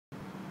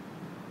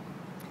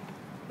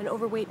An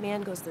overweight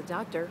man goes to the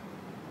doctor.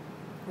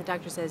 The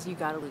doctor says, you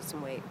gotta lose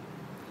some weight.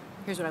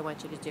 Here's what I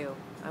want you to do.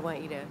 I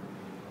want you to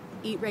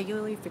eat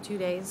regularly for 2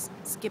 days,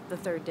 skip the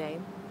third day,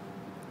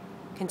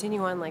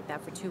 continue on like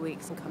that for 2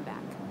 weeks and come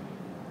back.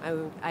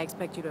 I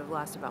expect you to have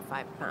lost about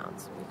 5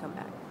 pounds when you come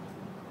back.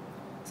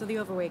 So the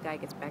overweight guy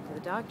gets back to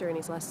the doctor and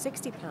he's lost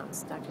 60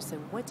 pounds. The doctor said,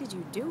 what did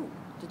you do?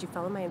 Did you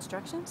follow my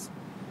instructions?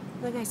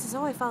 And the guy says,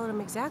 oh, I followed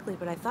them exactly,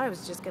 but I thought I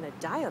was just gonna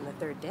die on the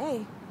third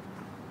day.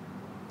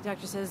 The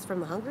doctor says,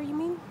 from the hunger, you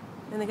mean?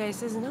 And the guy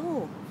says,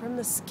 no, from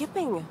the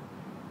skipping.